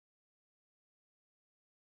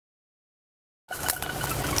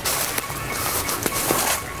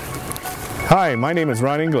Hi, my name is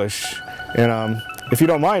Ron English, and if you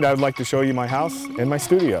don't mind, I would like to show you my house and my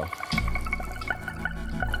studio.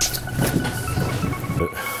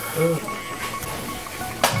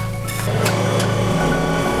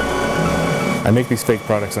 I make these fake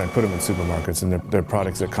products and I put them in supermarkets, and they're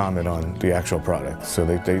products that comment on the actual product. So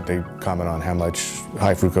they comment on how much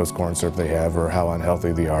high fructose corn syrup they have or how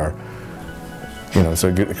unhealthy they are. You know, so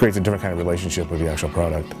it creates a different kind of relationship with the actual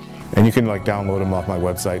product. And you can like download them off my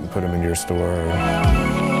website and put them in your store.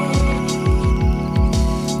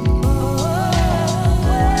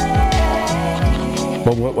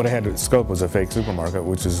 Well, what I had to scope was a fake supermarket,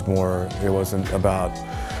 which is more, it wasn't about,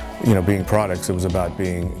 you know, being products, it was about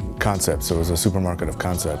being concepts. So it was a supermarket of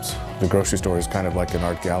concepts. The grocery store is kind of like an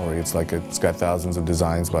art gallery. It's like it's got thousands of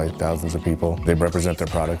designs by thousands of people. They represent their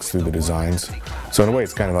products through the designs. So in a way,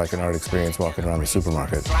 it's kind of like an art experience walking around the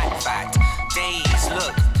supermarket.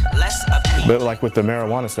 But like with the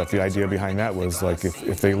marijuana stuff, the idea behind that was like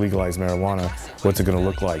if they legalize marijuana, what's it going to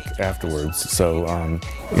look like afterwards? So,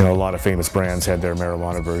 you know, a lot of famous brands had their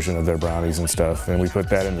marijuana version of their brownies and stuff, and we put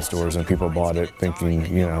that in the stores and people bought it thinking,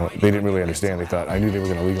 you know, they didn't really understand. They thought, I knew they were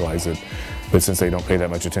going to legalize it, but since they don't pay that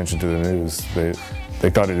much attention to the news, they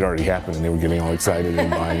thought it had already happened and they were getting all excited and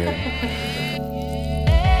buying it.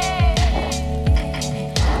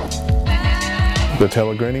 The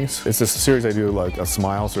Telegrennies. It's a series I do like a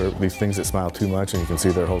smiles, or these things that smile too much and you can see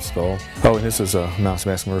their whole skull. Oh, and this is Mouse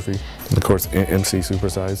Mask Murphy. And of course, MC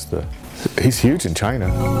Supersized. He's huge in China.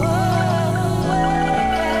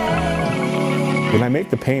 When I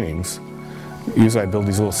make the paintings, usually I build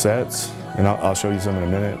these little sets, and I'll show you some in a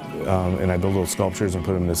minute. And I build little sculptures and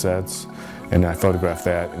put them in the sets, and I photograph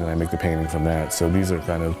that, and then I make the painting from that. So these are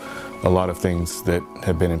kind of a lot of things that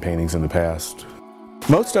have been in paintings in the past.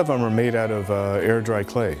 Most of them are made out of air dry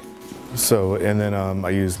clay. So, and then I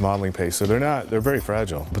use modeling paste. So they're very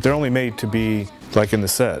fragile, but they're only made to be like in the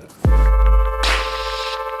set.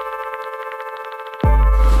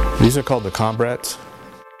 These are called the Combrats.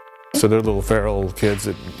 So they're little feral kids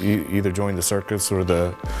that either join the circus or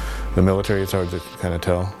the military. It's hard to kind of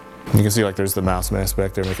tell. You can see like there's the mouse mask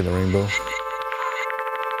back there making the rainbow.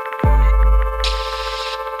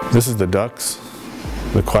 This is the ducks,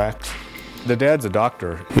 the quacks. The dad's a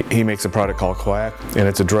doctor. He makes a product called Quack, and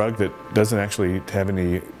it's a drug that doesn't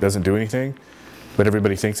do anything, but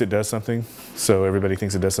everybody thinks it does something. So everybody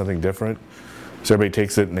thinks it does something different. So everybody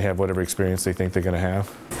takes it and they have whatever experience they think they're going to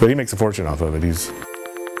have. But he makes a fortune off of it.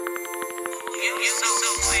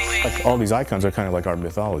 Like all these icons are kind of like our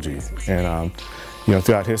mythology, and you know,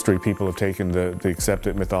 throughout history, people have taken the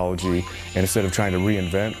accepted mythology, and instead of trying to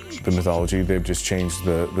reinvent the mythology, they've just changed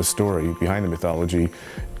the story behind the mythology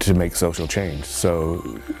to make social change.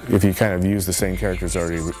 So if you kind of use the same characters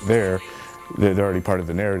already there, they're already part of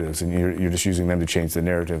the narratives, and you're just using them to change the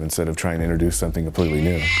narrative instead of trying to introduce something completely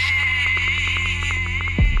new.